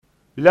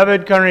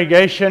Beloved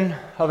congregation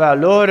of our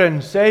Lord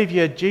and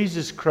Saviour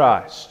Jesus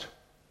Christ,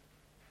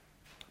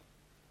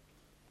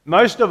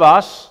 most of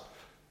us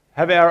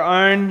have our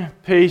own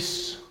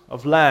piece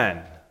of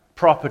land,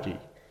 property.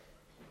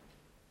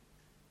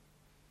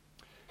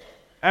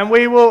 And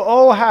we will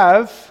all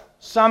have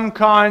some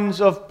kinds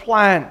of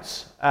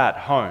plants at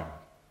home.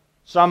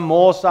 Some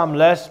more, some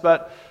less,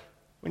 but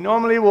we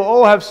normally will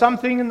all have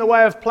something in the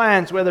way of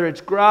plants, whether it's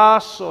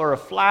grass or a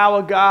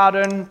flower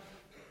garden,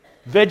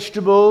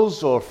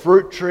 vegetables or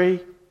fruit tree.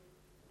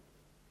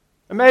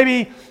 And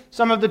maybe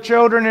some of the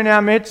children in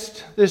our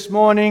midst this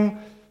morning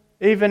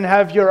even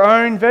have your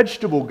own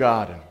vegetable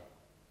garden.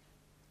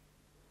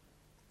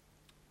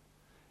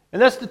 And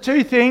that's the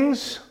two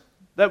things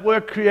that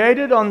were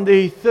created on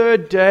the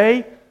third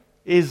day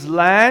is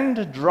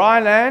land,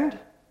 dry land,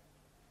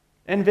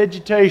 and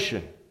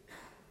vegetation.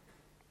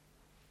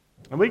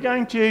 And we're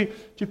going to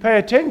pay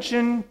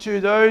attention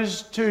to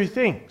those two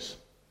things.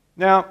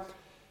 Now,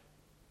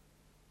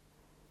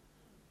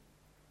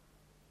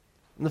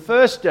 on the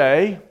first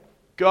day,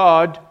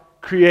 God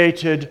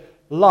created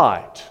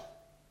light.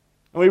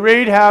 And we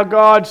read how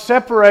God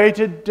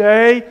separated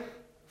day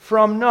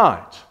from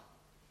night.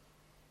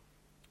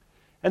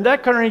 And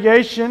that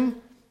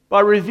congregation, by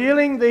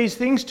revealing these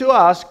things to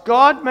us,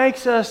 God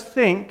makes us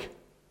think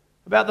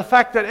about the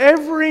fact that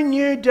every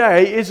new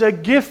day is a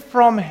gift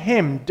from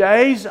Him.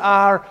 Days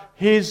are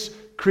His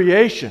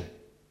creation.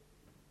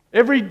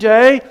 Every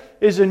day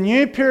is a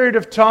new period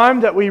of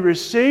time that we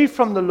receive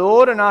from the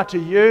Lord and are to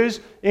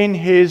use in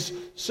His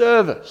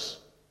service.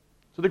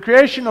 So the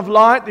creation of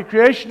light, the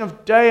creation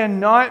of day and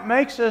night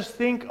makes us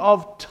think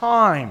of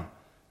time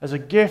as a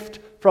gift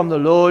from the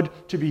Lord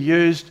to be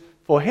used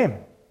for Him.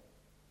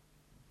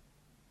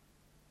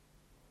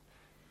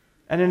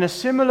 And in a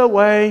similar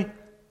way,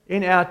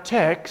 in our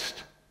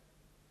text,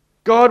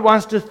 God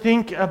wants to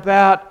think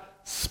about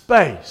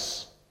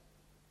space,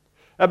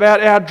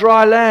 about our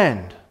dry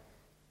land,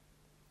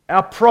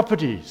 our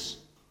properties,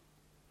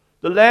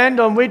 the land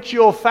on which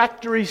your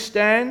factory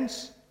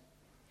stands,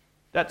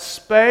 that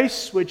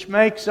space which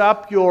makes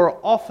up your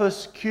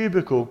office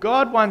cubicle.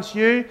 God wants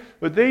you,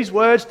 with these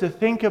words, to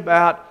think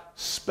about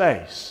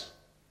space.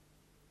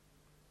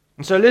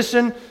 And so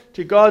listen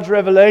to God's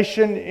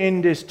revelation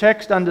in this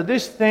text under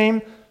this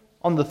theme.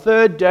 On the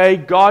third day,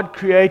 God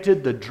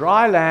created the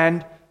dry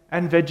land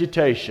and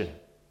vegetation.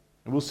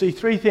 And we'll see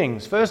three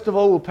things. First of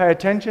all, we'll pay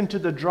attention to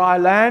the dry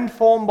land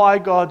formed by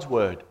God's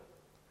word.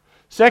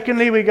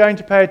 Secondly, we're going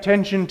to pay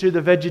attention to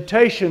the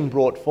vegetation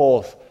brought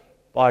forth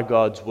by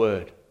God's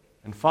word.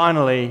 And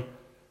finally,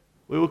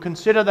 we will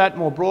consider that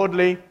more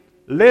broadly,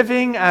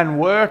 living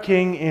and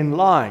working in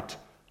light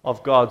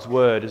of God's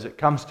word as it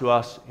comes to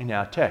us in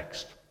our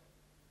text.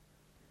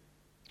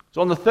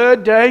 So on the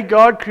third day,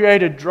 God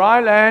created dry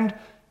land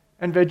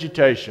and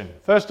vegetation.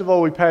 First of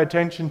all, we pay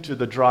attention to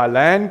the dry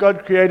land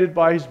God created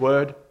by His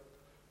word,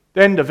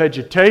 then the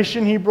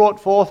vegetation He brought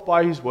forth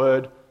by His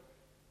word,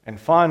 and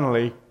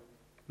finally,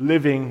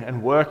 living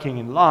and working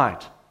in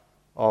light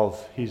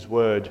of His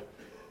word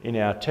in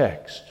our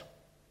text.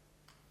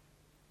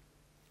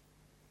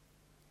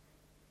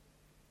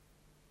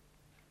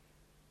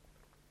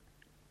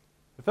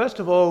 First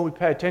of all, we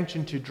pay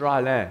attention to dry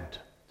land,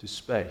 to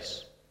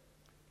space.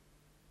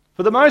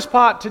 For the most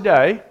part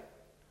today,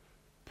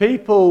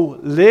 people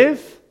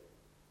live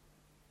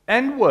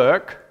and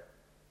work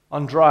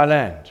on dry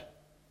land.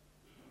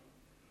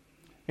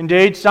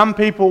 Indeed, some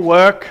people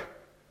work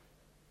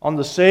on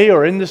the sea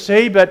or in the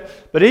sea, but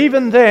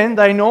even then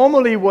they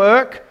normally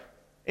work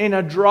in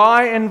a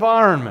dry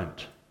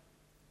environment,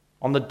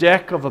 on the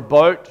deck of a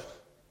boat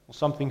or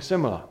something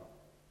similar.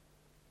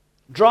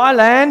 Dry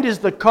land is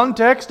the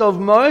context of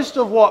most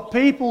of what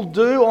people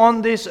do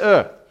on this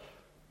earth.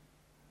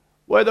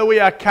 Whether we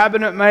are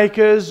cabinet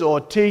makers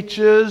or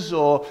teachers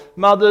or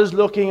mothers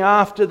looking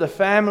after the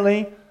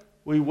family,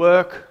 we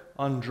work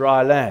on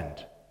dry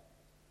land.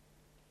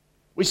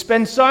 We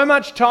spend so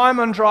much time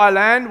on dry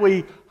land,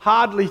 we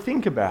hardly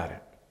think about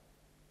it.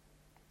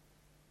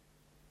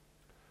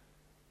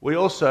 We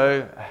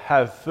also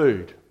have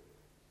food,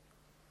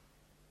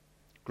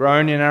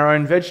 grown in our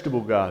own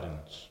vegetable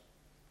gardens,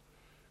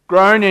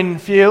 grown in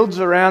fields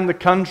around the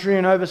country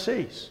and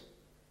overseas.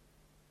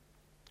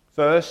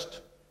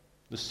 First,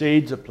 the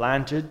seeds are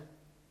planted,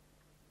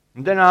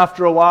 and then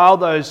after a while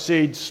those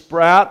seeds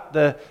sprout,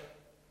 the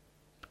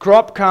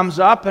crop comes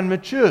up and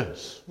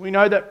matures. We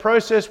know that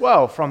process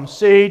well, from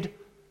seed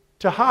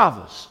to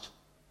harvest.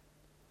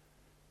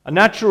 A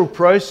natural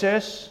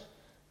process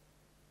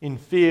in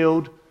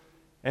field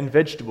and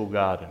vegetable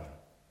garden.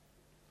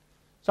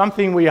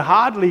 Something we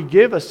hardly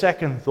give a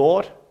second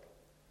thought.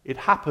 It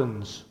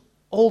happens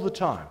all the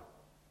time.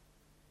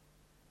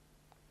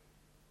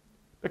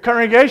 The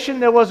congregation,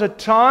 there was a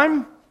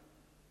time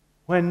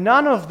when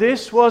none of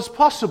this was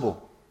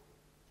possible.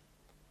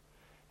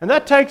 And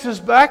that takes us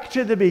back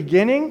to the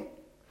beginning,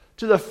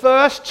 to the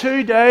first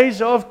 2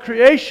 days of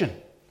creation.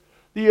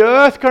 The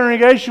earth,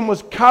 congregation,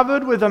 was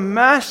covered with a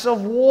mass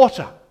of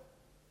water.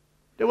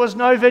 There was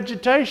no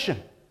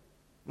vegetation,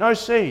 no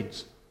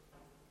seeds.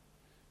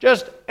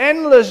 Just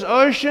endless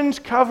oceans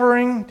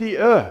covering the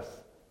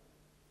earth.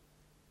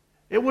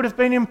 It would have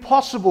been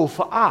impossible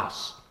for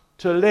us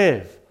to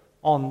live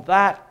on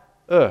that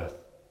earth.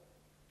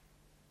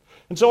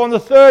 And so on the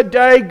third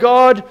day,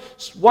 God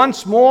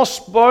once more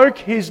spoke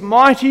His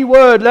mighty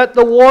word. Let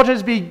the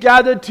waters be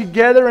gathered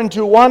together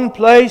into one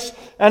place,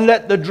 and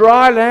let the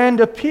dry land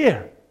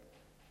appear.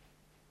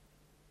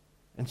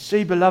 And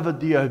see, beloved,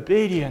 the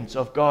obedience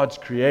of God's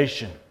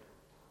creation.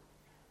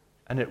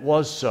 And it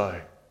was so.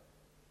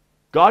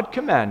 God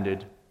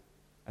commanded,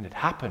 and it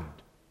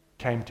happened,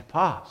 came to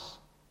pass.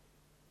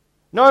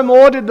 No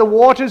more did the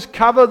waters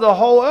cover the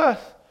whole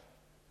earth.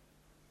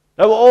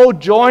 They were all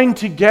joined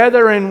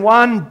together in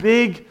one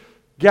big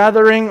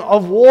gathering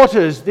of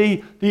waters,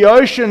 the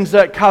oceans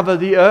that cover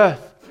the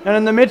earth. And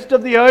in the midst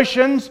of the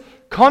oceans,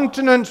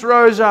 continents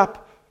rose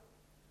up.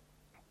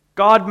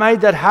 God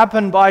made that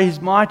happen by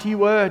His mighty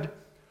word.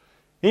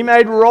 He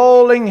made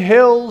rolling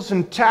hills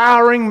and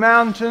towering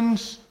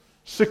mountains,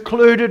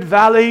 secluded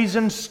valleys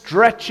and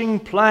stretching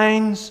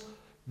plains,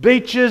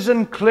 beaches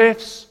and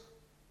cliffs,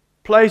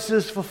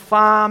 places for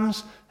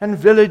farms and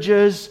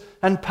villages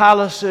and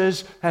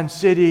palaces and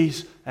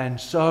cities and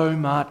so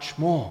much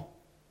more.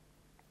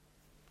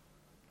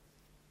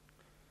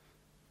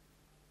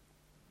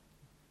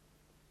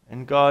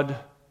 And God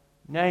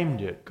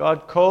named it.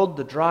 God called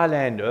the dry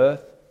land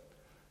earth.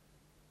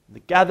 The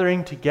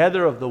gathering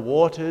together of the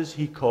waters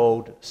He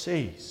called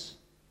seas.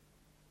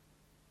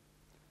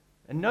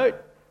 And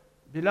note,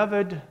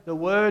 beloved,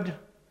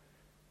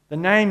 the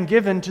name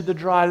given to the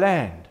dry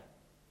land,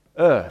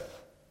 earth.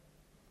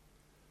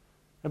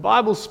 The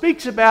Bible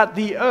speaks about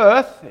the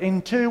earth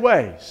in two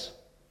ways.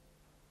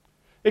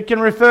 It can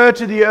refer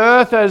to the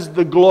earth as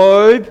the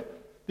globe,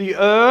 the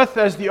earth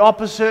as the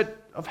opposite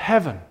of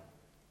heaven.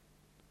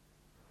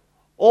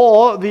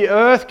 Or the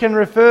earth can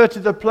refer to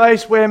the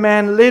place where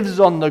man lives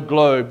on the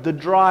globe, the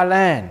dry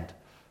land.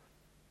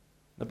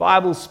 The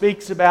Bible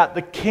speaks about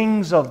the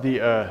kings of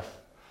the earth,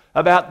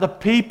 about the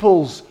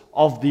peoples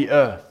of the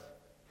earth.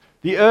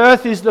 The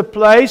earth is the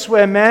place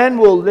where man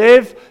will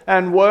live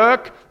and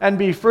work and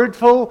be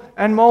fruitful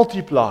and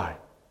multiply.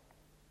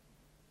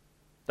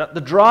 That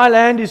the dry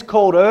land is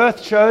called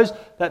earth shows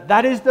that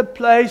that is the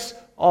place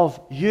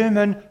of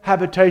human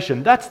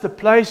habitation. That's the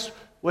place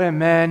where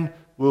man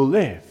will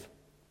live.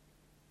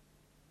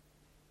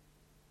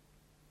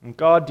 And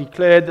God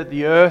declared that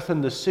the earth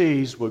and the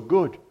seas were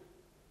good.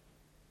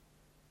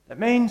 That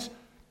means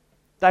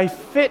they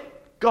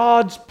fit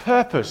God's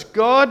purpose.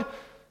 God's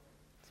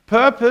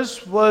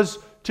purpose was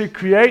to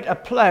create a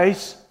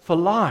place for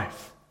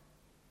life.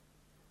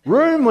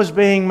 Room was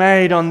being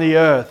made on the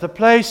earth, a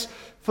place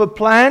for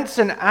plants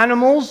and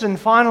animals and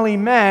finally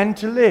man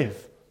to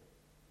live.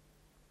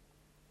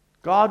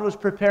 God was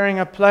preparing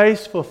a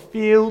place for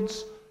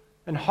fields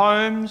and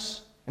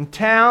homes and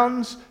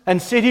towns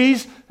and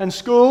cities and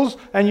schools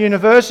and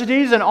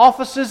universities and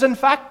offices and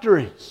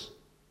factories.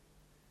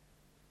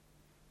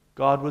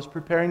 God was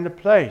preparing the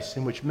place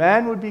in which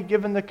man would be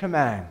given the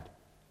command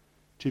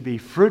to be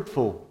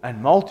fruitful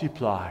and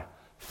multiply,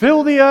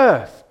 fill the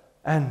earth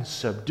and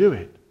subdue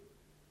it.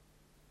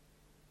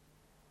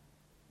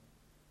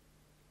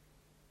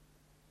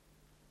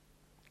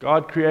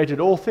 God created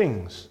all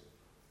things.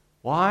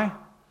 Why?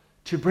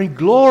 To bring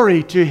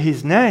glory to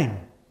His name.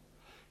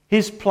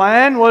 His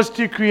plan was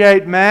to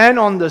create man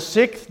on the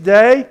sixth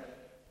day,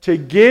 to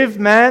give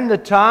man the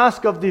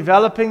task of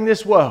developing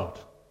this world.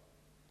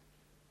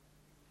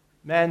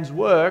 Man's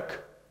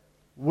work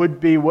would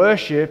be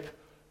worship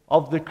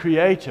of the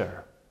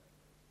Creator.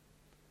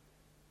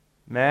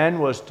 Man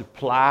was to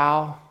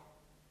plow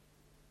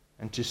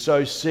and to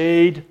sow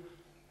seed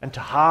and to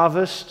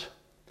harvest,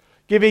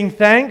 giving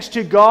thanks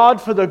to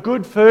God for the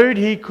good food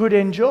he could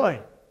enjoy.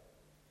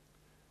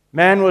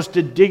 Man was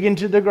to dig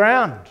into the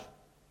ground,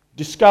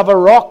 discover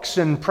rocks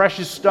and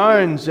precious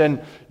stones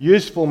and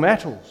useful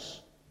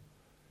metals.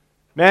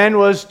 Man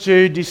was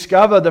to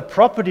discover the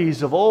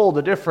properties of all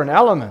the different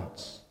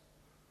elements.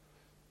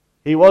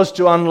 He was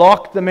to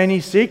unlock the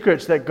many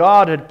secrets that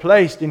God had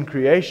placed in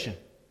creation.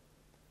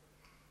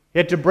 He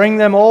had to bring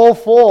them all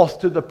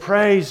forth to the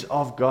praise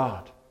of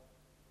God.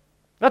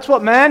 That's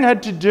what man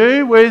had to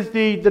do with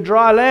the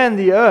dry land,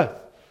 the earth.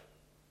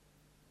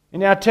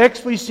 In our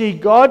text we see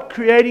God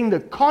creating the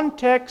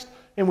context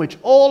in which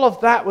all of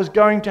that was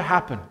going to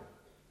happen.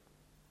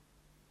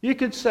 You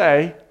could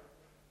say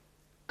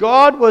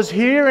God was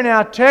here in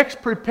our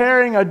text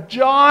preparing a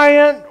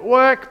giant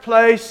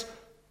workplace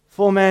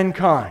for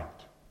mankind.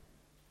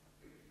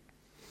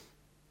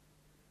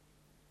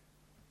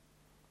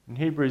 In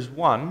Hebrews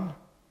 1,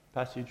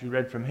 passage we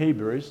read from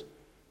Hebrews,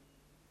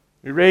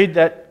 we read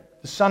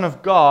that the Son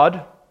of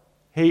God,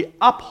 He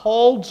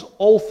upholds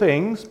all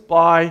things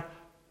by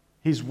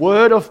His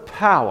word of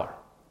power.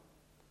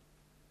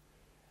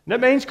 And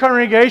that means,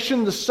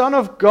 congregation, the Son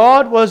of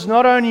God was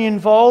not only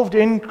involved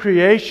in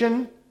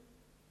creation,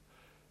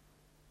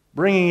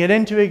 bringing it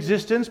into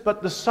existence,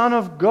 but the Son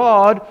of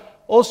God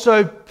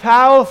also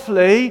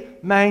powerfully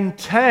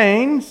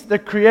maintains the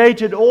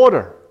created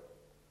order.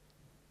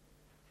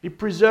 He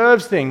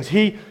preserves things.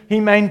 He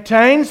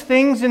maintains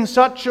things in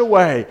such a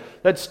way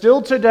that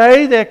still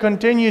today there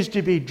continues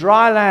to be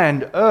dry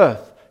land,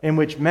 earth, in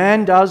which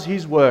man does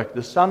his work.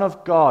 The Son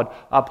of God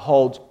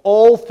upholds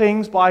all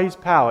things by his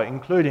power,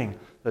 including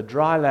the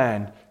dry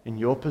land in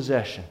your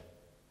possession.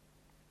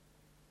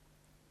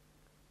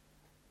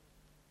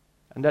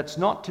 And that's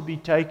not to be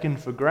taken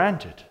for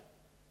granted,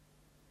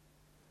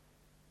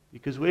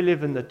 because we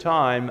live in the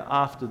time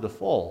after the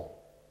fall.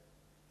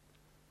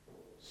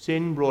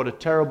 Sin brought a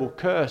terrible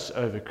curse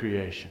over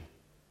creation.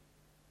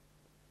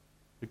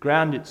 The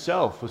ground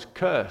itself was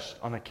cursed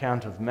on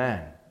account of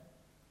man.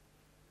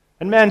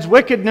 And man's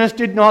wickedness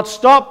did not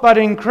stop but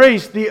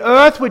increased. The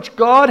earth which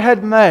God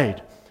had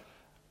made,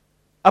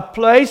 a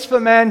place for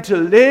man to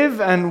live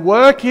and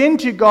work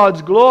into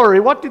God's glory,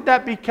 what did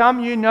that become?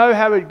 You know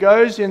how it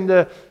goes in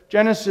the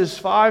Genesis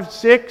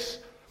 5:6.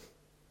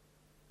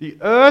 The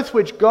earth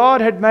which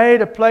God had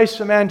made a place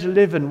for man to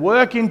live and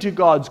work into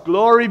God's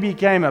glory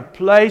became a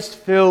place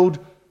filled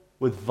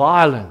with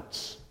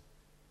violence.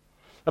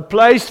 A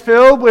place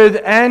filled with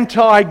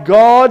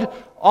anti-God,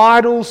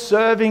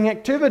 idol-serving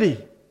activity.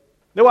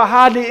 There were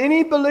hardly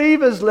any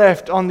believers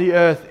left on the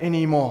earth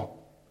anymore.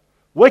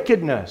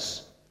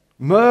 Wickedness,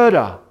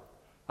 murder,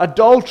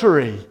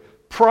 adultery,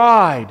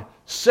 pride,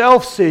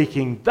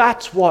 self-seeking,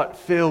 that's what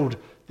filled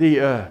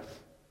the earth.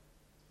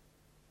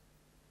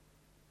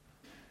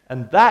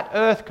 And that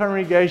earth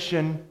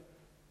congregation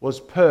was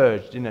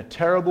purged in a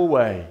terrible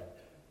way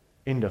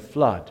in the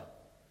flood.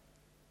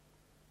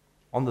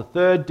 On the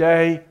third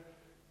day,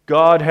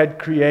 God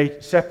had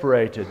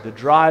separated the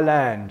dry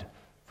land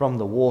from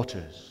the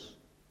waters.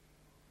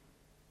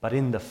 But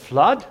in the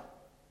flood,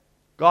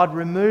 God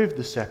removed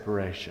the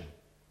separation.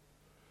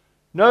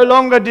 No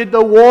longer did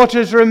the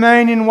waters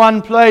remain in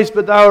one place,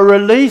 but they were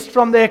released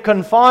from their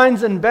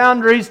confines and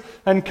boundaries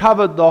and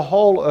covered the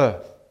whole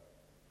earth.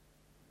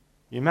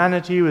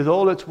 Humanity, with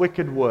all its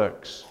wicked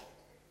works,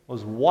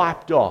 was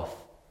wiped off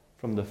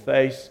from the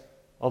face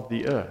of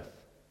the earth.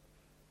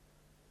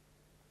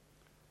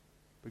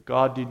 But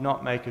God did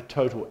not make a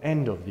total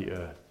end of the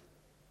earth.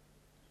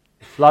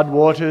 The flood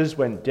waters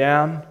went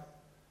down.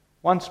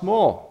 Once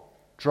more,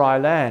 dry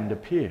land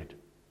appeared.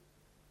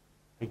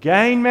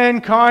 Again,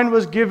 mankind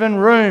was given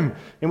room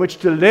in which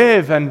to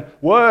live and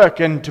work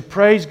and to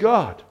praise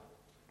God.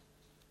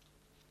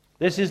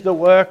 This is the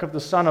work of the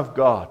Son of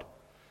God,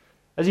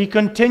 as He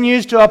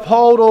continues to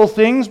uphold all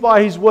things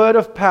by His word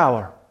of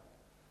power.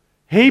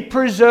 He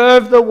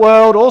preserved the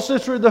world also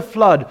through the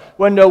flood,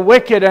 when the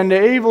wicked and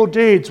the evil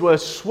deeds were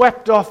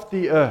swept off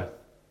the earth.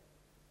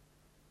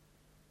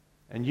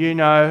 And you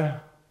know,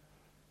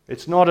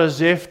 it's not as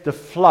if the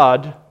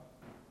flood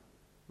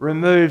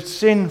removed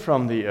sin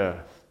from the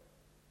earth.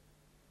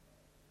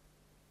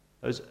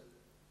 Those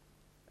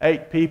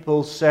 8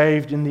 people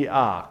saved in the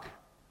ark,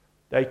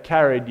 they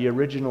carried the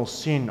original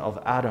sin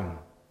of Adam.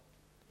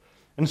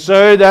 And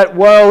so that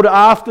world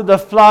after the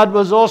flood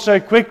was also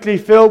quickly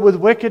filled with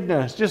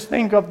wickedness. Just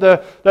think of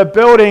the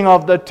building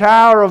of the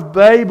Tower of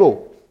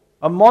Babel,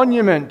 a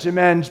monument to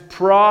man's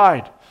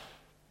pride.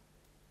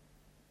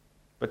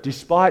 But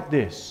despite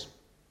this,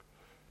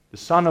 the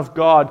Son of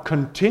God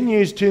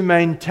continues to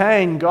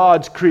maintain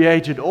God's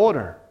created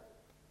order.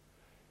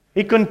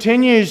 He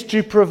continues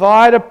to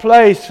provide a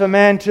place for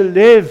man to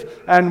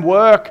live and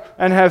work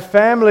and have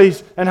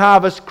families and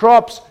harvest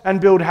crops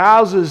and build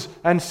houses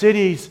and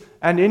cities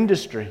and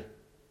industry.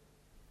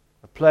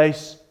 A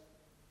place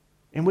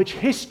in which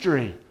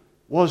history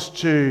was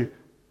to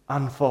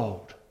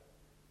unfold.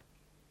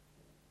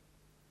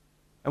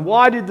 And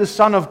why did the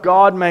Son of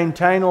God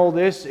maintain all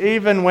this,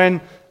 even when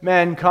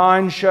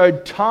mankind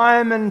showed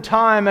time and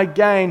time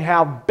again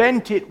how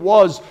bent it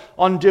was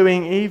on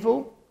doing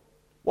evil?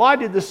 Why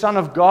did the Son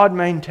of God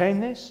maintain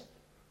this?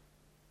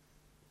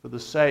 For the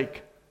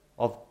sake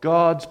of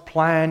God's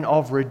plan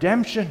of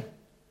redemption.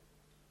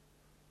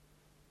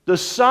 The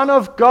Son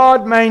of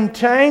God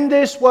maintained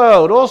this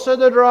world, also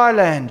the dry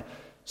land,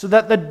 so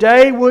that the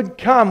day would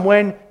come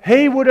when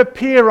He would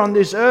appear on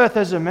this earth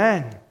as a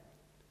man.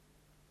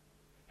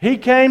 He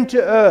came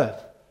to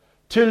earth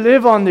to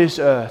live on this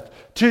earth,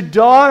 to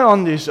die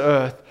on this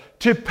earth,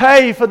 to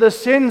pay for the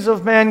sins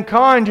of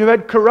mankind who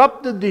had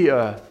corrupted the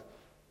earth.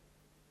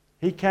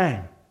 He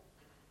came.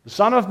 The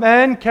Son of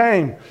Man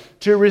came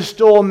to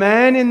restore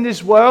man in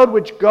this world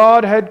which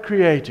God had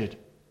created.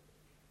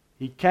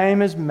 He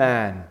came as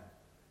man.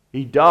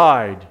 He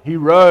died. He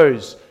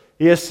rose.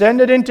 He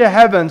ascended into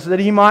heaven so that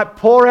He might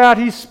pour out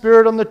His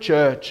Spirit on the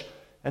church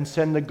and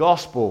send the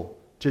gospel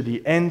to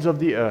the ends of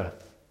the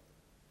earth.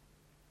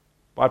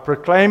 By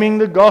proclaiming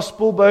the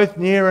gospel both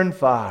near and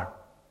far,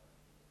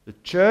 the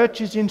church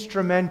is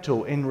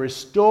instrumental in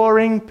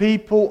restoring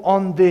people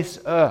on this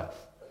earth.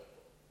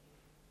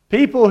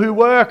 People who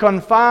work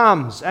on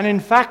farms and in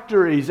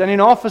factories and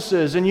in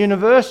offices and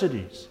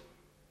universities.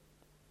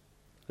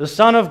 The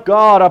Son of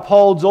God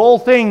upholds all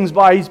things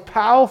by His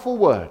powerful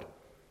word,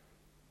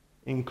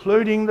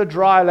 including the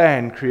dry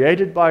land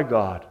created by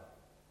God,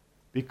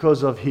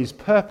 because of His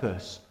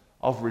purpose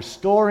of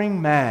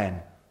restoring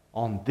man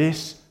on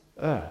this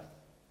earth.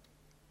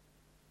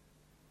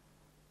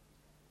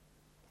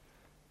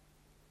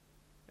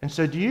 And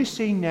so do you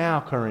see now,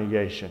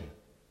 congregation,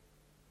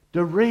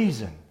 the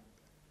reason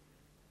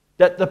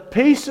that the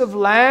piece of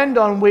land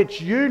on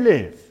which you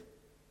live,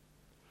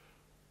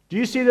 do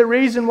you see the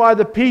reason why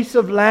the piece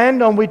of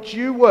land on which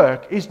you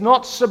work is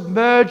not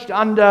submerged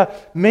under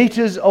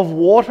meters of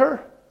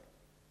water?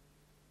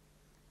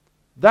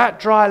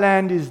 That dry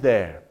land is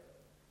there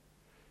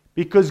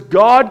because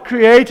God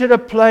created a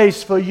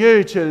place for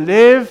you to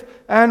live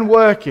and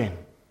work in.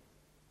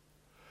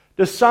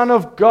 The Son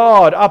of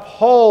God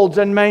upholds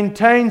and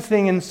maintains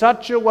things in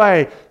such a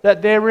way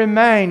that there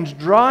remains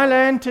dry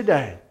land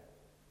today,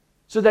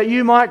 so that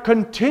you might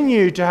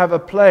continue to have a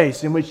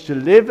place in which to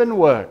live and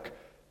work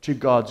to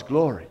God's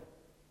glory.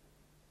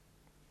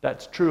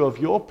 That's true of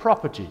your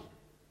property,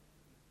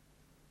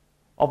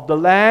 of the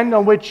land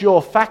on which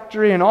your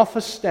factory and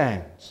office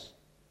stands.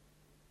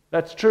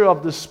 That's true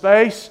of the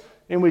space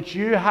in which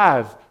you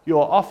have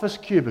your office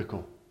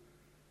cubicle.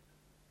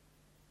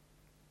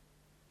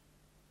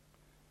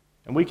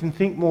 And we can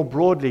think more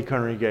broadly,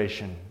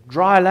 congregation.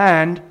 Dry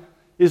land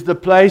is the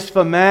place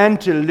for man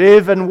to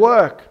live and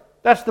work.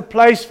 That's the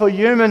place for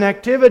human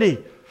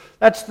activity.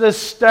 That's the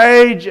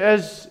stage,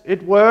 as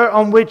it were,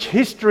 on which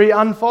history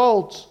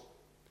unfolds.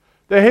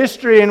 The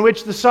history in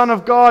which the Son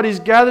of God is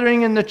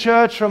gathering in the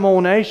church from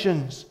all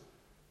nations,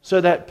 so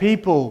that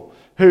people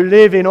who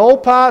live in all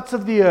parts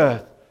of the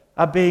earth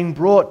are being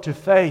brought to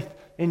faith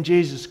in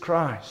Jesus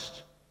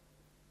Christ.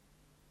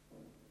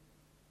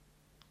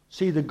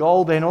 See the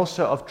goal then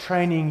also of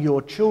training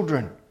your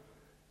children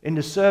in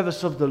the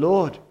service of the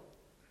Lord.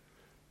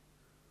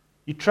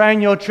 You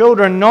train your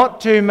children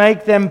not to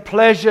make them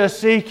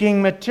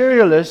pleasure-seeking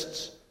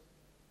materialists,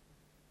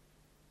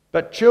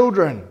 but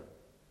children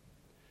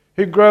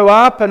who grow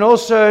up and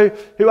also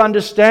who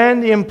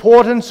understand the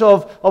importance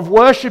of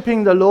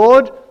worshipping the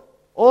Lord,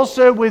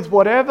 also with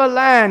whatever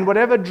land,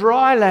 whatever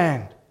dry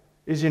land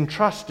is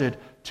entrusted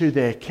to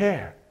their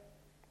care.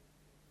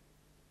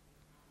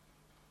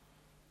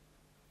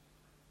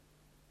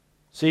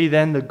 See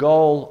then the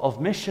goal of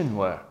mission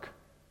work.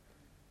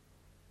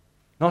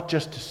 Not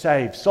just to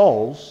save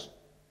souls,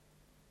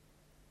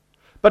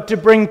 but to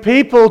bring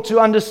people to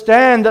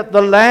understand that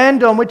the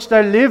land on which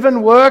they live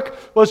and work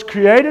was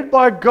created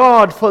by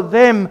God for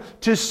them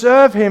to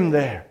serve Him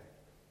there.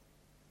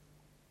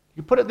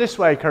 You put it this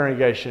way,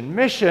 congregation.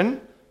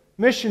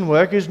 Mission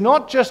work is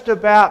not just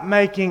about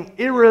making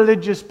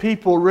irreligious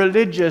people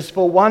religious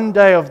for one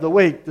day of the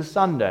week, the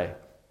Sunday.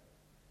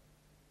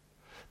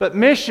 But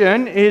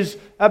mission is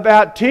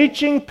about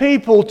teaching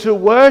people to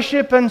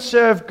worship and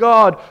serve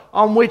God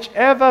on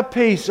whichever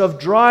piece of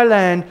dry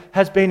land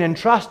has been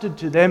entrusted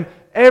to them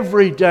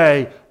every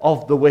day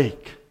of the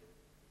week.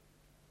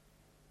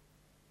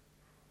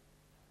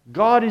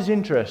 God is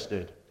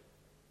interested,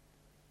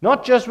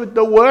 not just with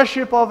the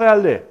worship of our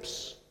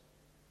lips,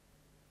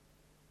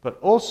 but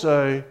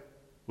also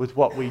with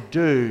what we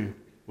do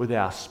with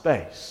our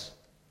space.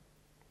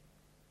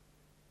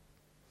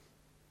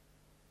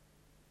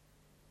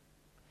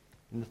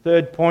 And the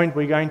third point,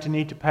 we're going to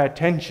need to pay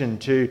attention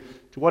to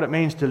what it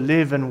means to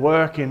live and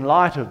work in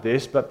light of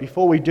this. But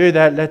before we do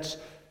that, let's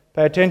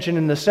pay attention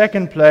in the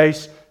second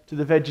place to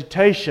the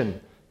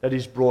vegetation that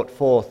is brought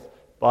forth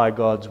by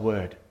God's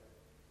Word.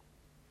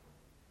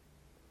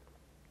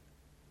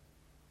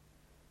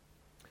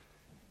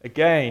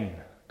 Again,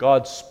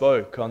 God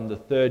spoke on the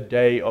third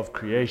day of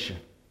creation.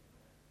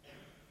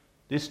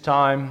 This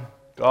time,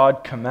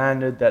 God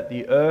commanded that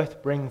the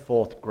earth bring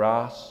forth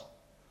grass,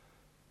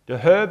 the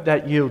herb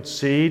that yields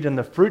seed, and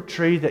the fruit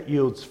tree that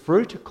yields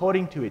fruit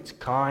according to its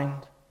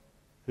kind,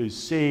 whose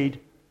seed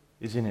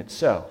is in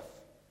itself.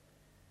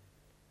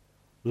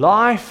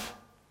 Life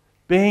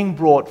being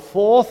brought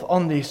forth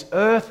on this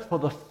earth for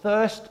the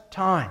first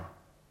time.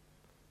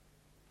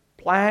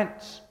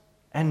 Plants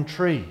and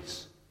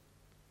trees,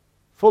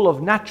 full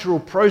of natural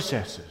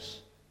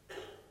processes.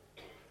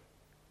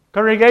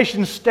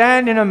 Congregation,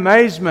 stand in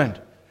amazement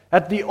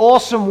at the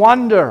awesome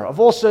wonder of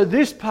also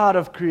this part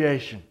of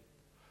creation.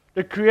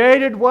 The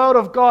created world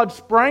of God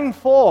sprang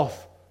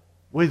forth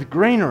with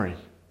greenery.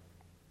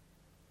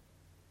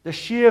 The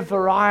sheer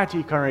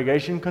variety,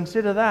 congregation,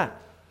 consider that.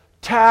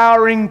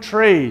 Towering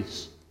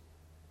trees,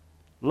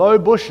 low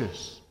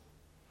bushes,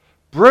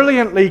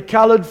 brilliantly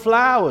colored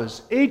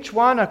flowers, each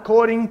one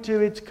according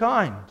to its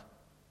kind.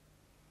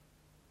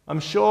 I'm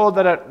sure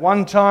that at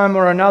one time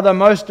or another,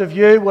 most of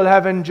you will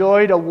have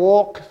enjoyed a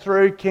walk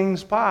through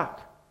Kings Park.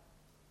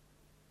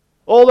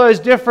 All those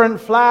different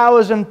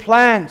flowers and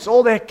plants,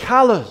 all their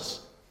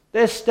colors,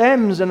 their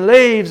stems and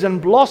leaves and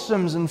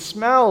blossoms and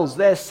smells,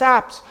 their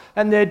saps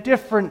and their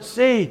different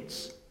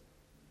seeds.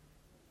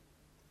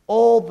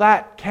 All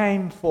that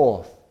came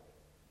forth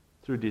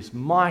through this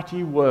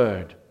mighty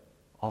word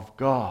of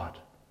God.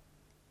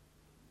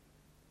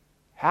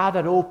 How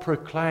that all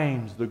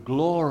proclaims the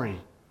glory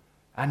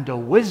and the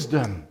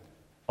wisdom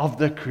of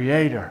the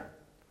Creator.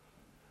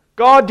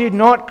 God did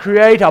not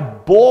create a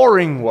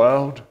boring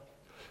world,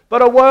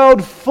 but a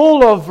world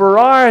full of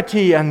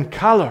variety and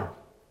color.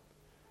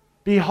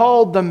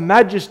 Behold the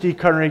majesty,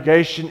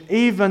 congregation,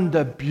 even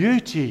the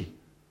beauty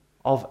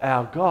of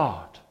our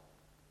God.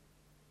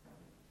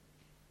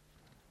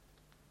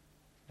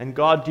 And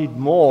God did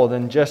more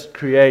than just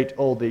create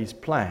all these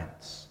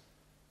plants.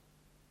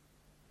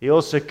 He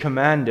also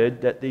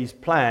commanded that these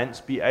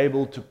plants be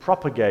able to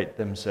propagate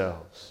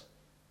themselves.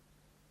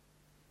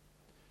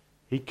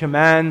 He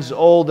commands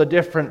all the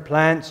different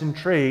plants and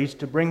trees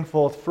to bring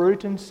forth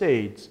fruit and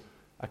seeds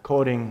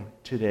according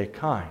to their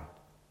kind.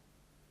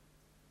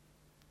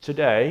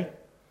 Today,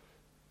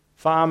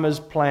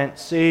 farmers plant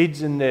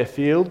seeds in their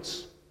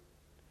fields.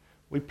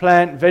 We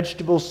plant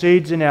vegetable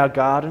seeds in our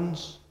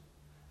gardens.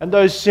 And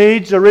those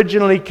seeds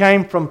originally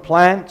came from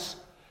plants.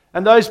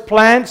 And those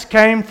plants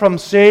came from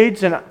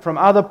seeds and from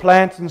other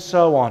plants and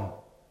so on.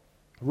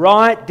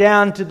 Right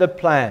down to the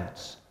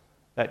plants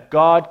that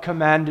God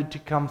commanded to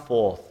come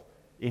forth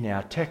in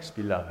our text,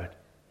 beloved.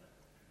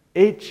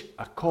 Each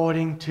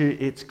according to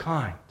its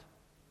kind.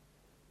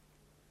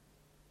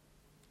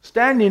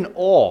 Stand in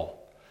awe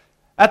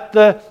at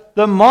the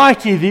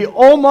mighty, the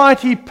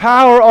almighty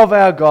power of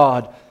our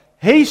God.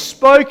 He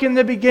spoke in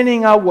the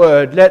beginning a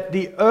word, let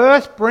the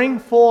earth bring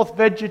forth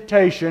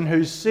vegetation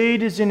whose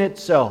seed is in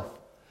itself.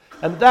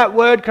 And that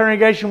word,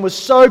 congregation, was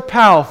so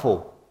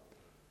powerful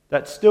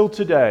that still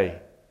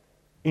today,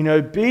 in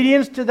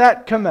obedience to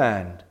that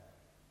command,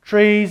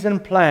 trees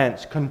and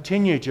plants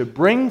continue to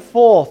bring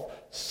forth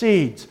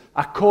seeds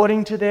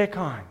according to their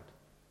kind.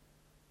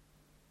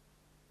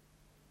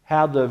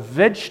 How the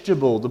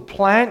vegetable, the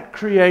plant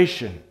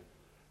creation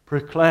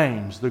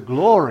proclaims the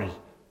glory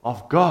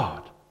of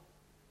God.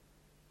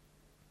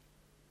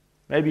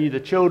 Maybe the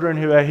children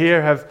who are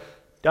here have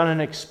done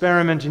an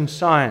experiment in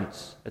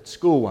science at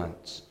school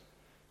once,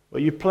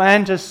 where you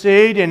plant a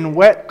seed in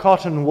wet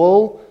cotton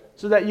wool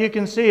so that you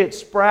can see it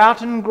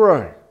sprout and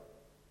grow.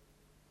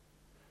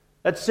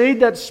 That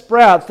seed that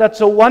sprouts,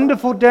 that's a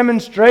wonderful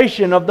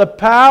demonstration of the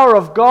power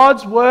of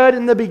God's word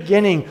in the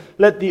beginning.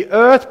 Let the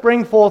earth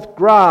bring forth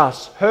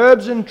grass,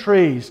 herbs and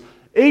trees,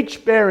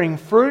 each bearing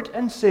fruit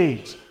and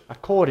seeds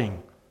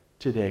according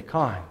to their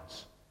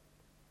kinds.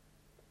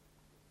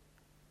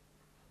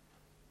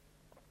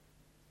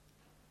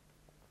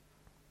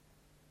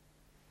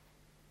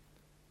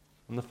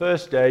 On the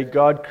first day,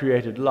 God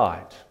created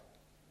light.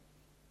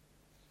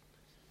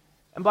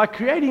 And by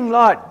creating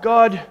light,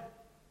 God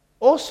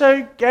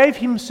also gave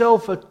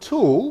himself a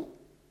tool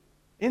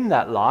in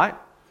that light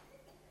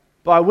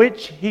by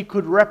which he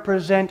could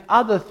represent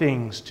other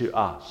things to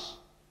us.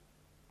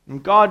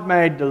 And God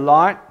made the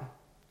light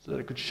so that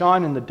it could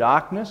shine in the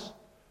darkness.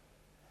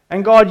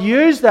 And God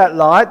used that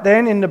light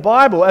then in the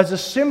Bible as a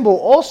symbol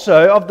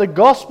also of the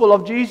gospel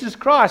of Jesus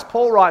Christ.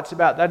 Paul writes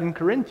about that in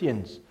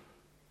Corinthians.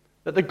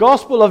 That the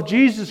gospel of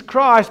Jesus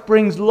Christ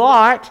brings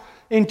light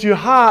into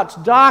hearts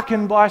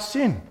darkened by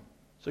sin.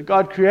 So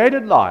God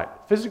created light,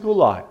 physical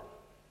light.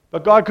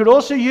 But God could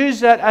also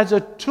use that as a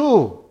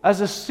tool,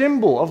 as a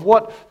symbol of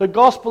what the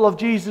gospel of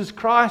Jesus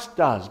Christ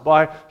does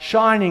by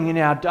shining in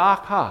our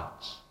dark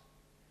hearts.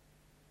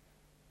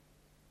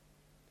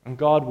 And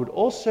God would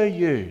also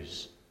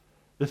use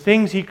the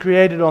things he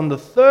created on the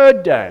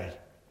third day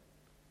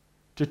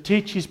to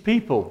teach his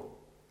people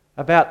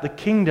about the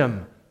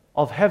kingdom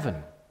of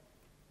heaven.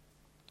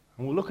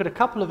 And we'll look at a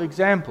couple of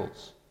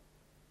examples.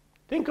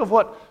 Think of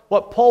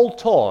what Paul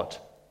taught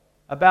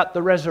about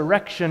the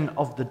resurrection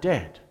of the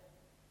dead.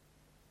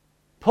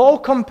 Paul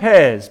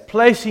compares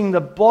placing the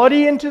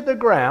body into the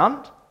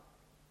ground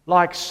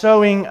like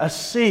sowing a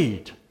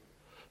seed,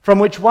 from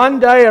which one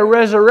day a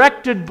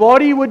resurrected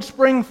body would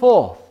spring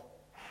forth.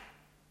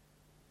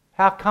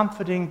 How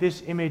comforting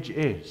this image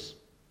is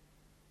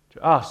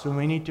to us when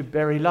we need to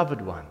bury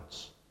loved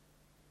ones,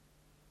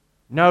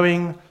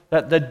 knowing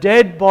that the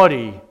dead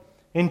body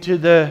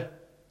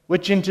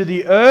which into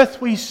the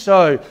earth we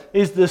sow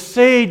is the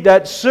seed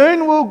that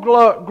soon will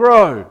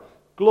grow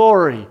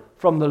glory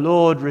from the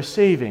Lord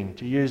receiving,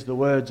 to use the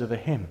words of a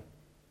hymn.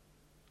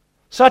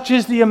 Such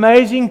is the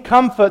amazing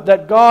comfort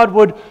that God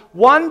would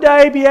one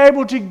day be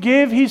able to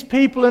give his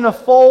people in a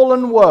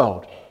fallen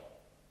world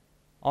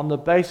on the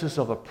basis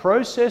of a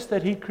process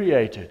that he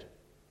created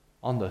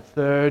on the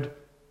third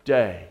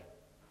day.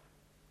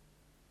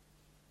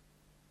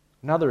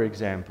 Another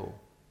example.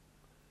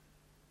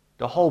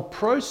 The whole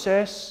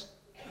process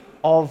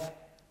of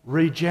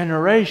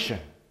regeneration.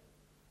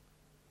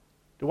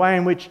 The way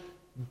in which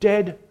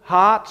dead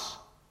hearts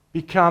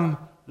become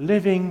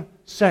living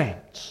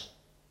saints.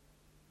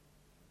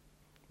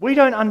 We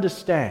don't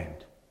understand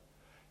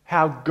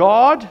how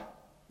God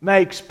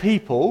makes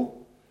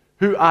people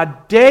who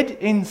are dead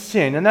in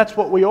sin, and that's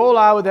what we all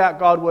are without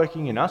God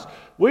working in us.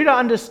 We don't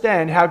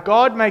understand how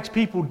God makes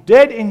people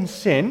dead in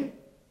sin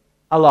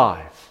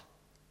alive.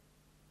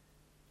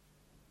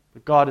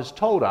 But God has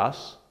told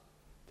us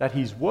that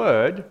his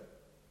word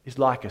is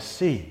like a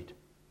seed.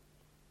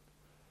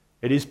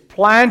 It is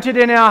planted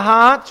in our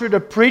heart through the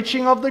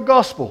preaching of the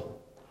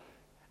gospel.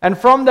 And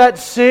from that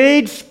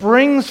seed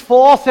springs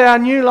forth our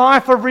new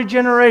life of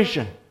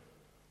regeneration.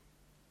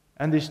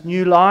 And this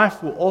new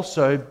life will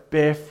also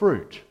bear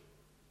fruit.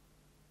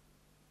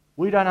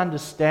 We don't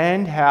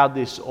understand how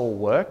this all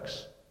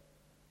works,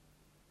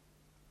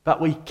 but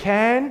we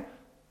can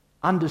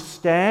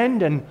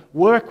understand and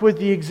work with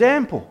the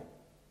example.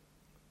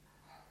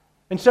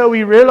 And so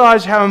we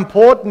realize how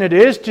important it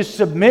is to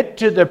submit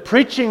to the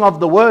preaching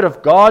of the Word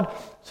of God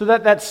so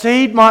that that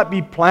seed might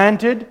be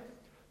planted,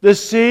 the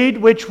seed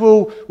which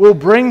will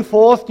bring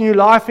forth new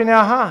life in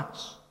our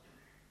hearts.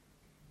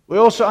 We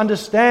also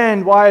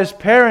understand why as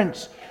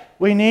parents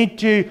we need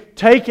to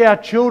take our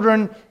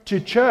children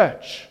to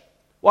church,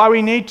 why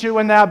we need to,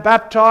 when they are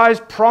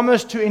baptized,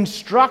 promise to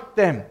instruct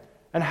them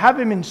and have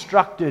them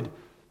instructed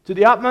to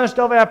the utmost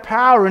of our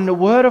power in the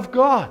Word of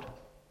God.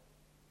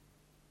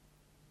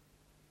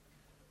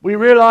 We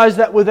realize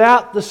that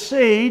without the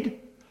seed,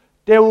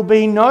 there will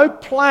be no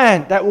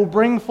plant that will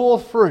bring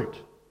forth fruit.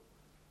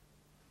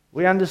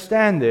 We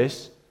understand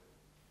this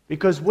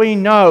because we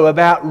know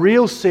about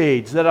real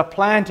seeds that are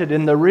planted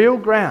in the real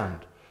ground,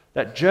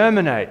 that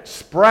germinate,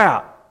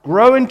 sprout,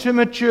 grow into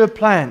mature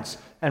plants,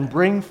 and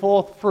bring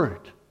forth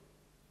fruit.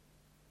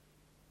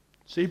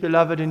 See,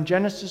 beloved, in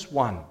Genesis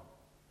 1,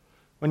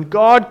 when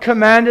God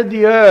commanded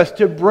the earth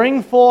to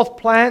bring forth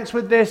plants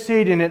with their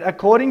seed in it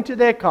according to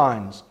their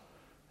kinds,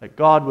 that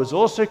God was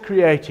also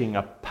creating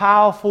a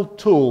powerful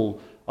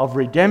tool of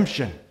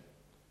redemption,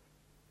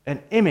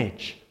 an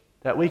image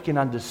that we can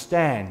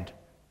understand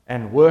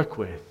and work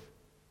with.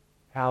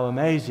 How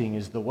amazing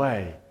is the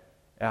way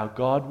our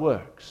God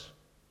works.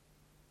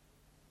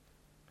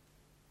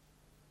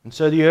 And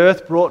so the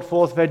earth brought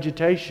forth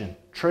vegetation,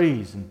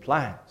 trees and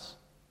plants,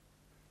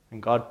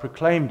 and God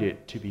proclaimed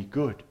it to be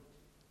good,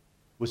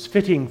 was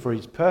fitting for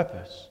His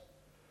purpose.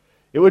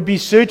 It would be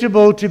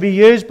suitable to be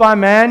used by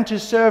man to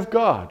serve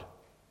God,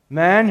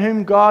 man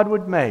whom God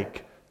would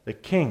make the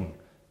king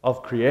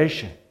of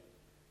creation.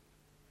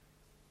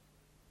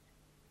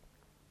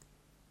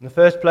 In the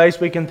first place,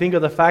 we can think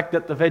of the fact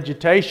that the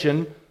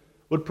vegetation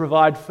would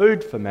provide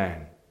food for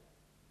man.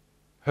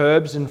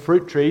 Herbs and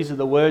fruit trees are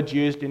the words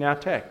used in our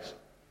text.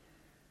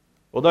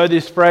 Although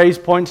this phrase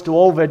points to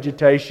all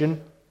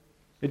vegetation,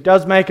 it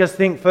does make us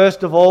think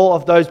first of all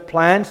of those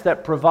plants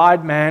that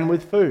provide man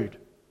with food.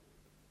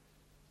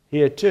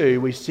 Here too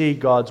we see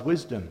God's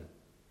wisdom.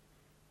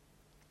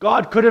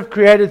 God could have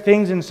created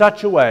things in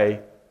such a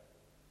way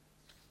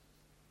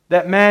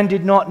that man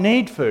did not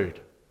need food.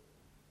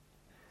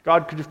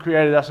 God could have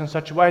created us in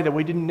such a way that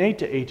we didn't need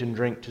to eat and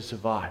drink to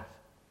survive.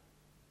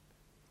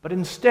 But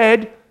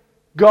instead,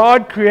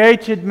 God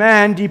created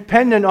man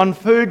dependent on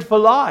food for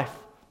life.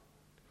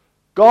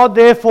 God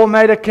therefore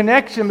made a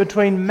connection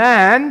between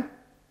man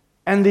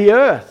and the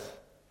earth.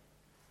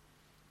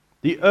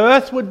 The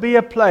earth would be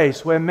a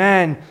place where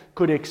man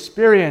could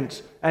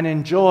experience and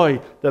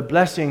enjoy the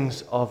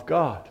blessings of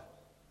God.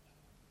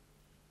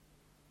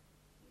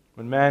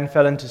 When man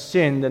fell into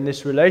sin, then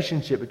this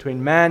relationship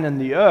between man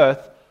and the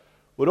earth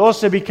would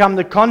also become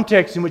the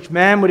context in which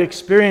man would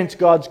experience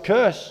God's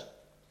curse.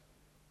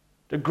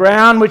 The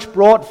ground which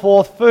brought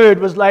forth food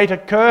was later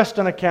cursed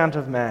on account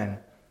of man.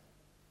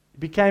 It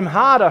became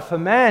harder for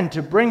man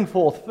to bring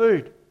forth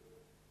food.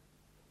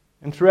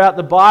 And throughout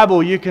the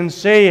Bible you can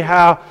see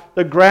how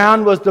the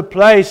ground was the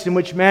place in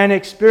which man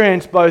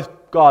experienced both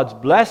God's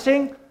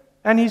blessing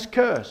and His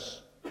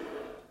curse.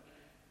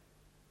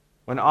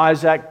 When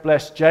Isaac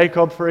blessed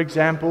Jacob, for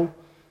example,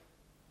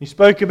 he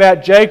spoke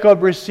about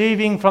Jacob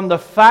receiving from the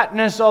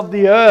fatness of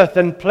the earth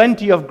and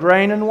plenty of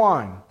grain and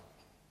wine.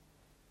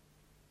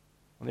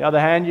 On the other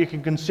hand, you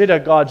can consider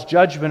God's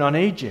judgment on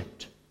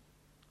Egypt.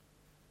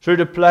 Through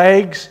the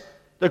plagues,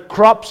 the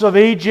crops of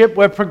Egypt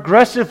were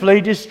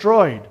progressively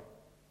destroyed.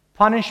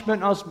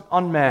 Punishment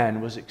on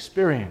man was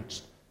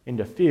experienced in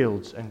the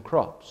fields and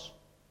crops.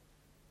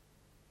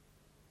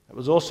 It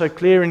was also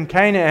clear in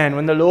Canaan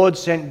when the Lord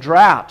sent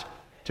drought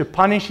to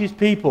punish His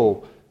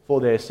people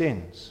for their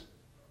sins.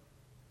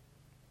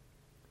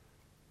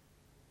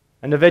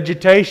 And the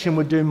vegetation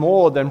would do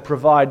more than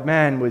provide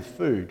man with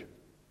food.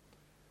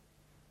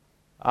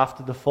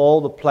 After the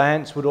fall, the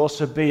plants would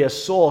also be a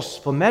source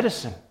for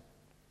medicine.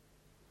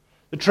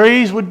 The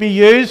trees would be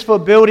used for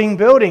building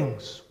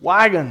buildings,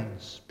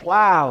 wagons,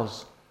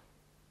 plows,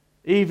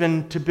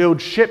 even to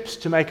build ships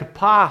to make a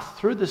path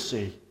through the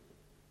sea.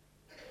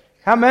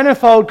 How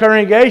manifold,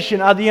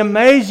 congregation, are the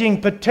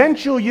amazing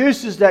potential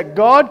uses that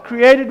God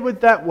created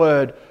with that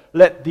word,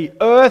 let the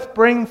earth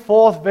bring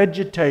forth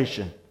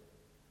vegetation.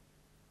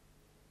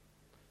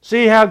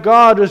 See how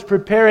God was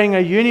preparing a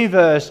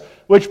universe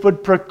which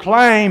would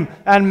proclaim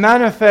and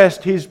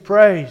manifest His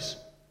praise.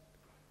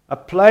 A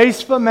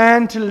place for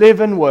man to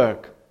live and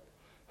work,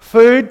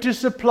 food to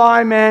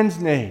supply man's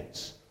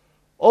needs,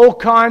 all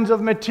kinds of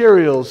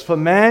materials for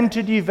man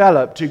to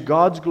develop to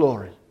God's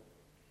glory.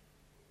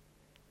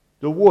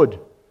 The wood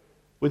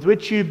with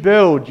which you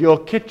build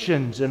your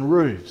kitchens and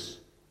roofs,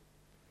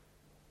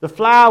 the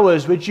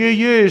flowers which you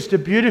use to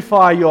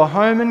beautify your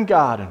home and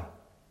garden,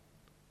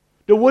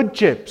 the wood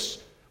chips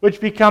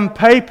which become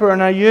paper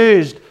and are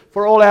used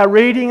for all our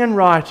reading and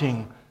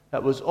writing,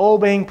 that was all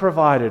being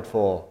provided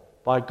for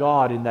by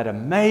God in that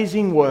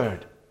amazing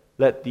word,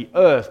 let the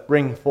earth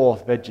bring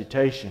forth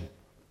vegetation.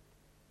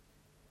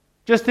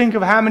 Just think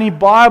of how many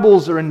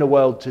Bibles are in the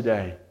world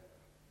today,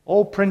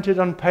 all printed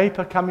on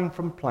paper coming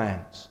from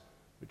plants,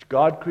 which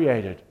God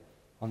created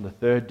on the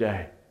third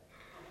day.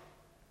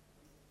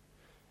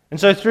 And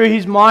so through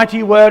his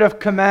mighty word of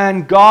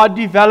command, God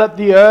developed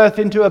the earth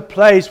into a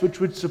place which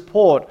would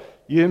support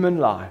human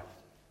life.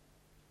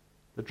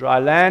 The dry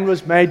land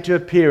was made to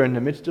appear in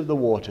the midst of the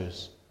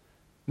waters.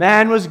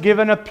 Man was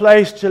given a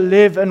place to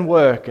live and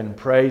work and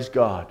praise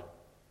God.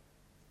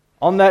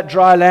 On that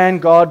dry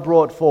land, God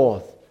brought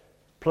forth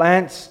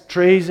plants,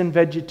 trees, and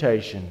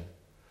vegetation.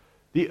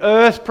 The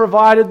earth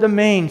provided the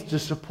means to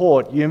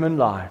support human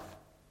life,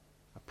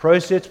 a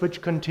process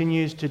which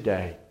continues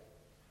today.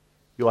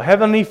 Your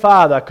Heavenly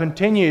Father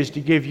continues to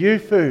give you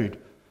food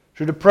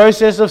through the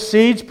process of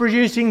seeds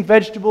producing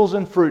vegetables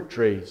and fruit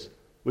trees,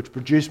 which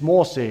produce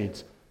more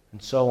seeds,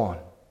 and so on.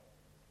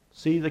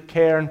 See the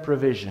care and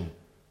provision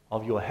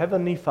of your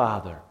Heavenly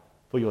Father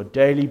for your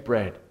daily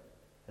bread,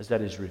 as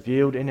that is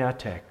revealed in our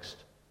text.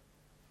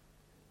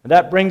 And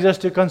that brings us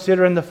to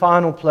consider in the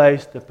final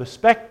place the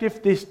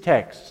perspective this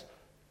text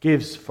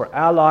gives for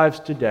our lives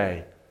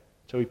today,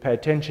 so we pay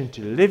attention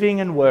to living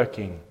and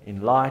working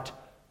in light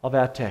of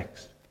our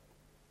text.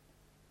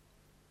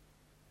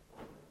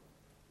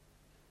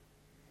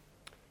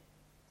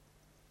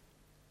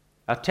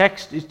 Our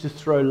text is to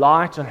throw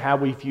light on how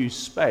we view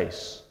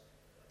space,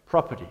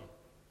 property.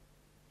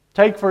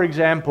 Take, for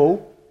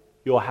example,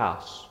 your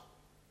house.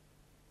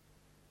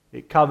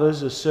 It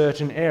covers a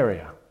certain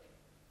area.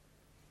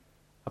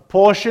 A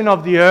portion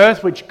of the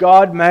earth which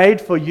God made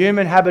for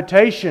human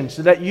habitation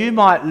so that you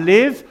might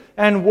live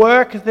and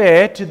work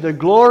there to the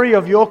glory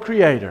of your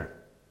Creator.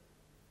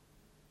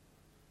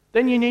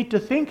 Then you need to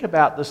think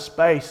about the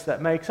space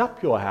that makes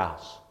up your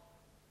house.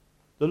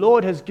 The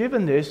Lord has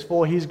given this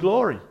for His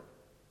glory,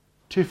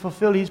 to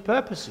fulfill His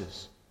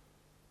purposes.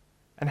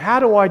 And how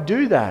do I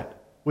do that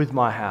with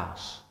my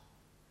house?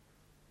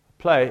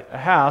 A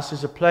house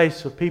is a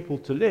place for people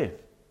to live.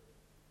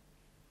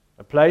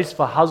 A place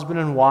for husband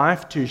and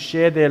wife to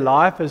share their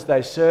life as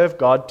they serve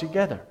God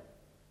together.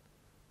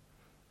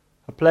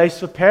 A place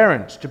for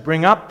parents to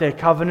bring up their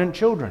covenant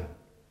children.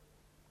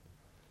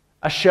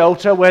 A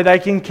shelter where they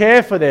can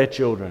care for their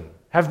children,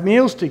 have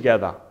meals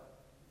together.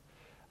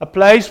 A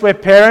place where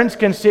parents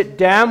can sit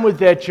down with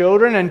their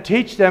children and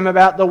teach them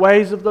about the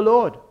ways of the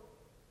Lord.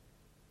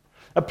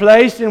 A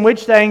place in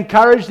which they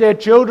encourage their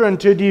children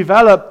to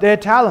develop their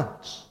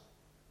talents.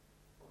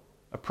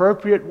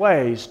 Appropriate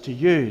ways to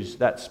use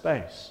that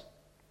space.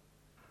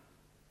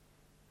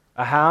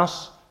 A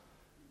house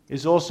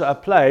is also a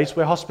place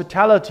where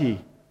hospitality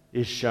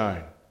is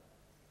shown,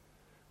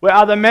 where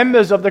other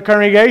members of the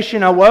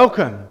congregation are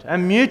welcomed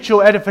and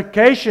mutual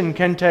edification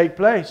can take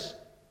place.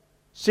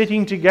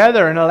 Sitting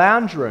together in a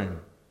lounge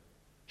room,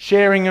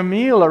 sharing a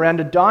meal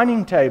around a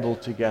dining table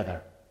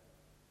together.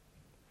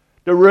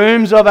 The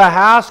rooms of a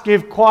house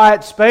give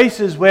quiet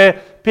spaces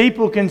where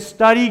people can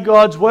study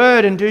God's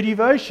Word and do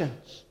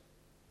devotions.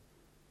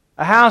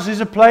 A house is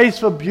a place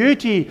for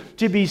beauty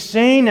to be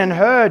seen and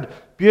heard,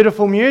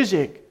 beautiful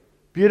music,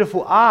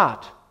 beautiful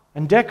art,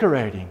 and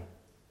decorating.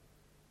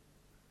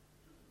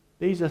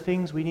 These are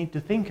things we need to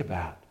think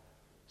about.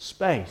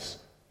 Space,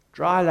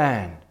 dry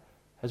land,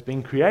 has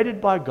been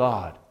created by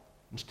God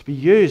and is to be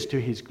used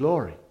to His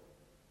glory.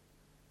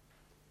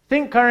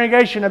 Think,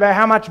 congregation, about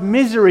how much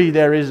misery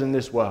there is in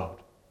this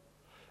world.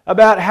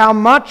 About how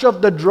much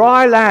of the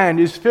dry land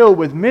is filled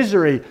with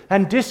misery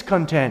and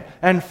discontent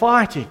and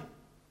fighting.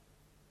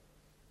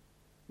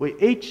 We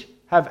each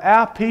have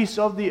our piece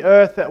of the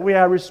earth that we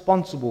are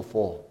responsible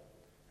for.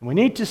 And we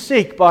need to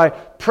seek by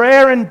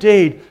prayer and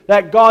deed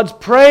that God's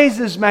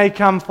praises may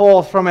come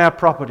forth from our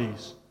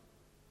properties.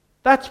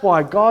 That's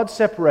why God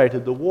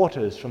separated the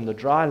waters from the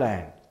dry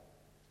land,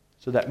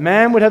 so that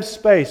man would have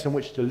space in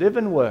which to live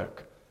and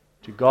work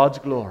to God's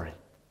glory.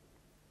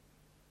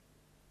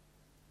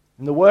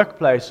 In the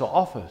workplace or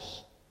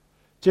office,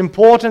 it's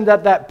important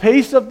that that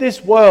piece of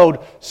this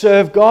world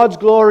serve God's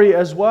glory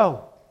as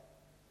well.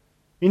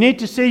 You need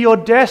to see your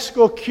desk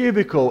or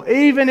cubicle,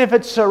 even if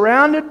it's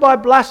surrounded by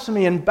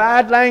blasphemy and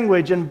bad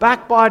language and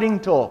backbiting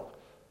talk.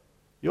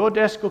 Your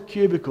desk or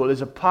cubicle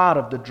is a part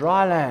of the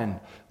dry land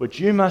which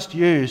you must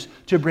use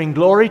to bring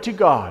glory to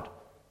God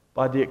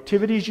by the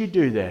activities you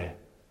do there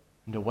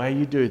and the way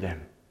you do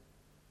them.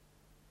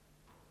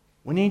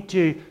 We need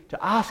to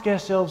ask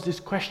ourselves this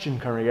question,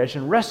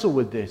 congregation, wrestle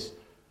with this.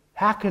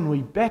 How can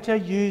we better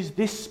use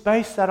this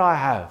space that I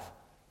have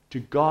to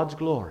God's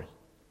glory?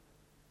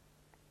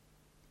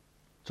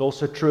 It's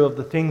also true of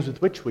the things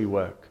with which we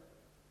work,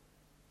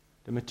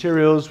 the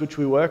materials which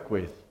we work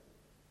with.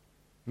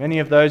 Many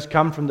of those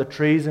come from the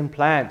trees and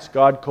plants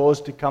God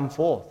caused to come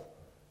forth.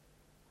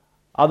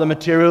 Other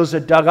materials are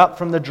dug up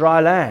from the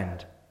dry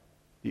land,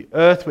 the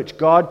earth which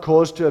God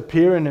caused to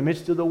appear in the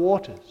midst of the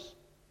waters.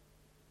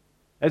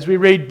 As we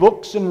read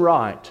books and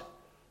write,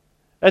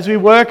 as we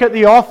work at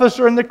the office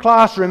or in the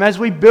classroom, as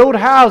we build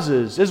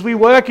houses, as we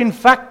work in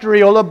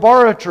factory or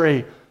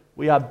laboratory,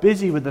 we are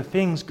busy with the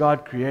things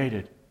God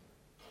created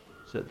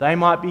so that they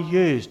might be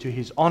used to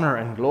His honor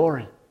and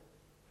glory.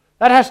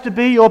 That has to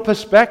be your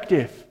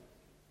perspective.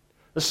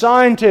 The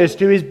scientist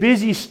who is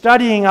busy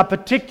studying a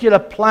particular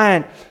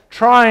plant,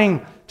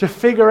 trying to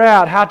figure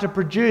out how to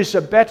produce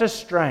a better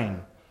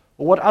strain,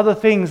 or what other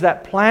things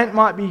that plant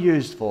might be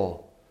used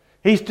for.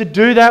 He's to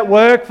do that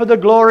work for the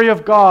glory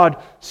of God,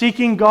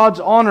 seeking God's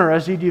honor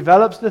as he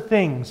develops the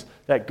things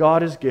that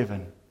God has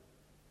given.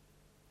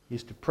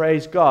 He's to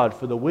praise God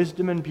for the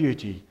wisdom and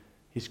beauty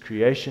his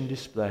creation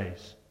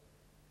displays.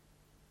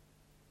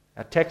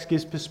 Our text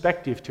gives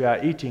perspective to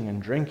our eating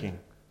and drinking.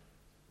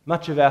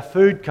 Much of our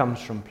food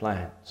comes from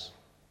plants.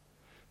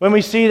 When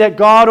we see that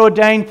God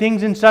ordained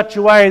things in such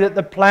a way that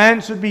the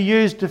plants would be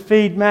used to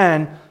feed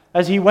man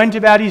as he went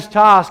about his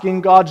task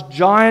in God's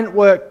giant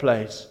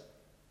workplace,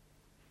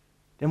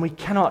 then we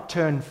cannot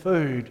turn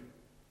food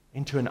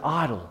into an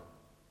idol.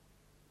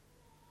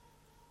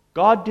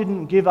 God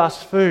didn't give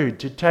us food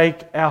to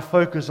take our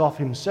focus off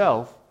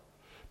himself,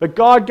 but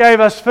God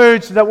gave us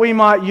food so that we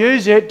might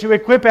use it to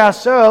equip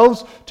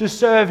ourselves to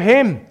serve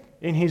him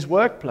in his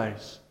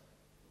workplace.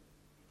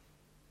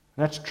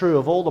 That's true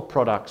of all the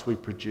products we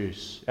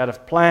produce, out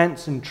of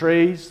plants and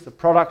trees, the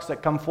products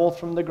that come forth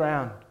from the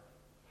ground.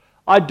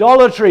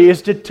 Idolatry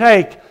is to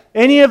take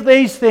any of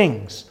these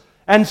things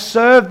and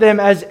serve them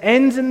as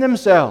ends in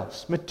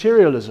themselves: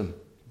 materialism,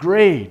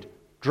 greed,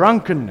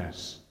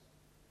 drunkenness.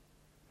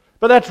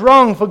 But that's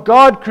wrong, for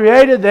God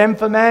created them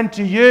for man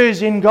to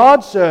use in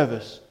God's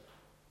service,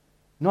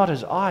 not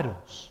as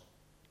idols.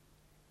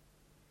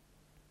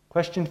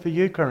 Question for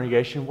you,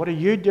 congregation: what are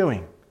you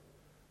doing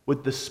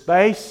with the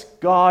space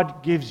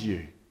God gives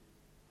you,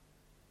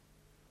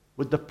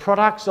 with the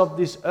products of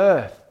this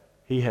earth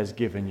he has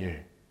given you?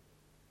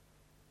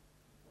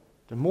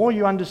 The more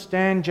you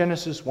understand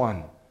Genesis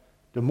 1,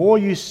 the more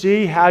you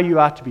see how you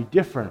are to be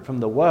different from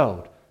the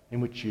world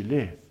in which you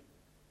live.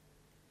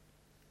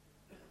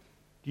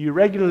 Do you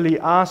regularly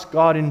ask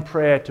God in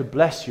prayer to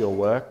bless your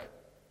work?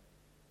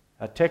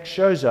 Our text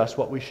shows us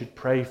what we should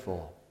pray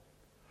for.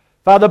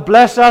 Father,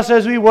 bless us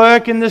as we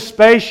work in the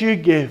space you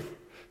give,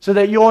 so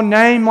that your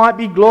name might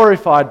be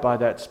glorified by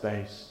that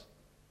space.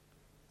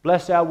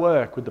 Bless our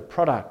work with the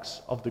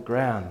products of the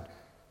ground,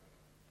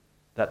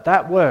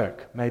 that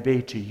work may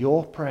be to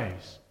your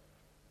praise.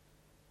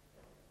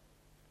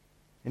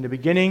 In the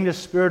beginning, the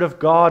Spirit of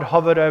God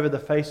hovered over the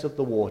face of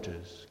the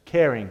waters,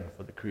 caring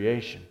for the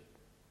creation.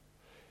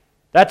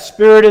 That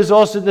Spirit is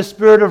also the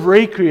Spirit of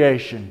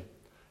recreation.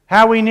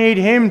 How we need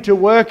him to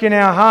work in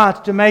our hearts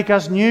to make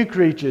us new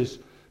creatures,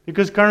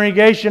 because,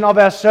 congregation, of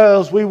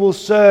ourselves we will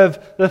serve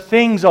the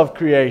things of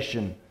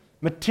creation: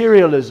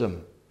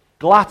 materialism,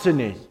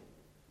 gluttony,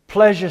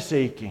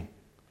 pleasure-seeking.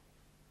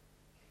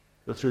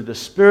 But through the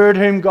Spirit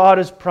whom God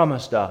has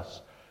promised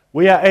us,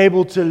 we are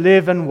able to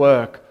live and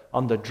work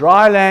on the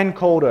dry land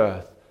called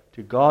earth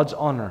to God's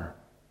honor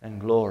and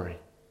glory.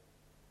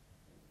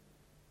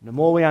 The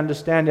more we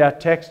understand our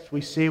text,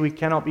 we see we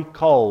cannot be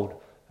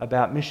cold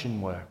about mission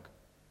work.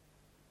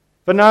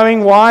 For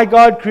knowing why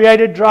God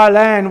created dry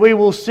land, we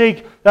will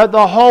seek that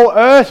the whole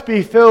earth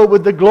be filled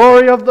with the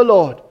glory of the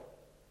Lord.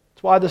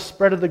 That's why the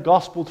spread of the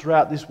gospel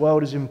throughout this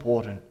world is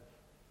important.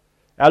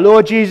 Our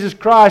Lord Jesus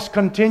Christ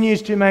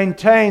continues to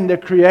maintain the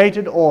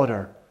created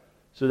order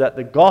so that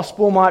the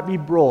gospel might be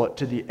brought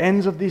to the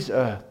ends of this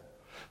earth,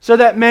 so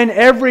that men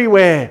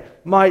everywhere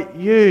might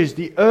use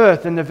the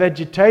earth and the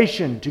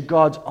vegetation to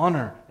God's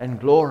honor and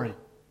glory.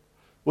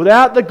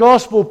 Without the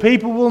gospel,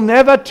 people will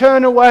never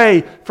turn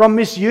away from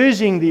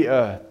misusing the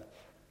earth.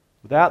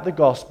 Without the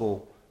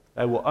gospel,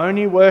 they will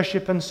only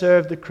worship and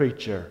serve the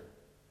creature,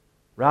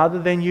 rather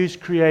than use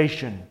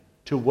creation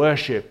to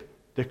worship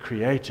the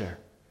Creator.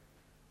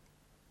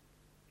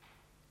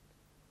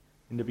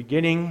 In the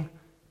beginning,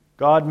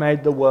 God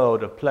made the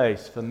world a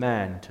place for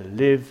man to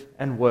live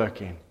and work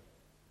in.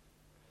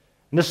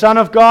 And the Son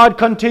of God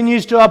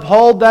continues to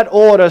uphold that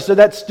order so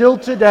that still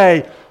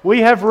today we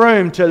have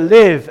room to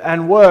live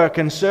and work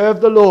and serve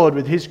the Lord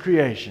with his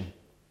creation.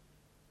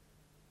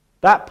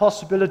 That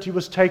possibility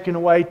was taken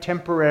away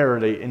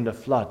temporarily in the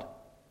flood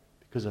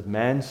because of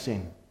man's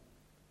sin.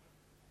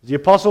 As the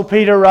Apostle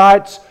Peter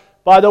writes,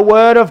 "By the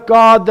word of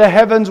God the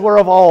heavens were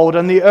of old,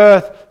 and the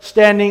earth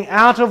standing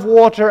out of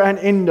water and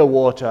in the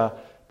water,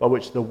 by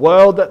which the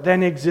world that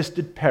then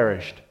existed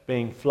perished,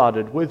 being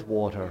flooded with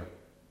water."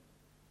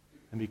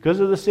 And because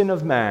of the sin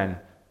of man,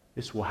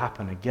 this will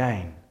happen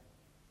again.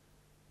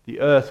 The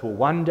earth will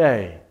one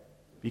day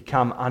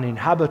become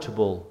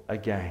uninhabitable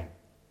again.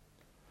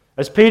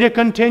 As Peter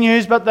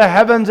continues, "But the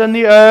heavens and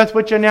the earth,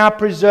 which are now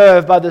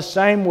preserved by the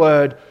same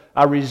word,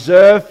 are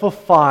reserved for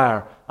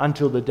fire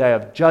until the day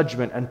of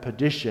judgment and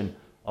perdition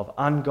of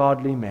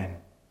ungodly men."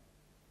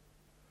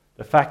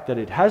 The fact that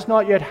it has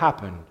not yet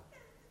happened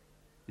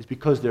is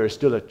because there is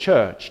still a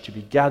church to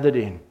be gathered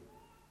in.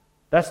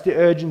 That's the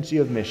urgency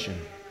of mission.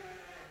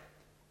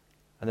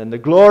 And then the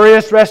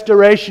glorious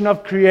restoration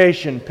of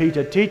creation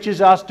Peter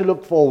teaches us to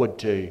look forward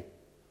to.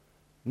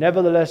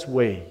 Nevertheless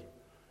we,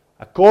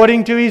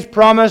 according to his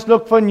promise,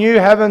 look for new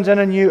heavens and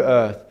a new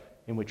earth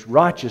in which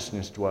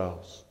righteousness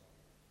dwells.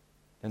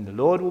 Then the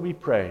Lord will be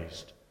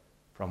praised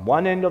from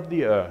one end of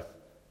the earth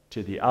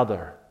to the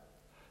other.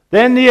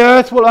 Then the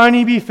earth will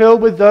only be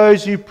filled with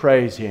those who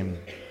praise him.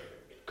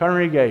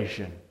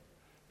 Congregation,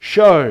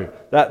 show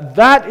that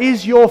that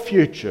is your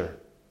future.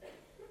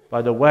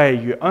 by the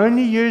way you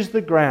only use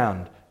the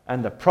ground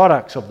and the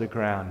products of the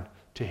ground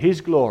to His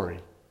glory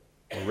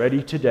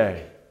already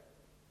today.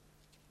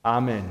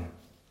 Amen.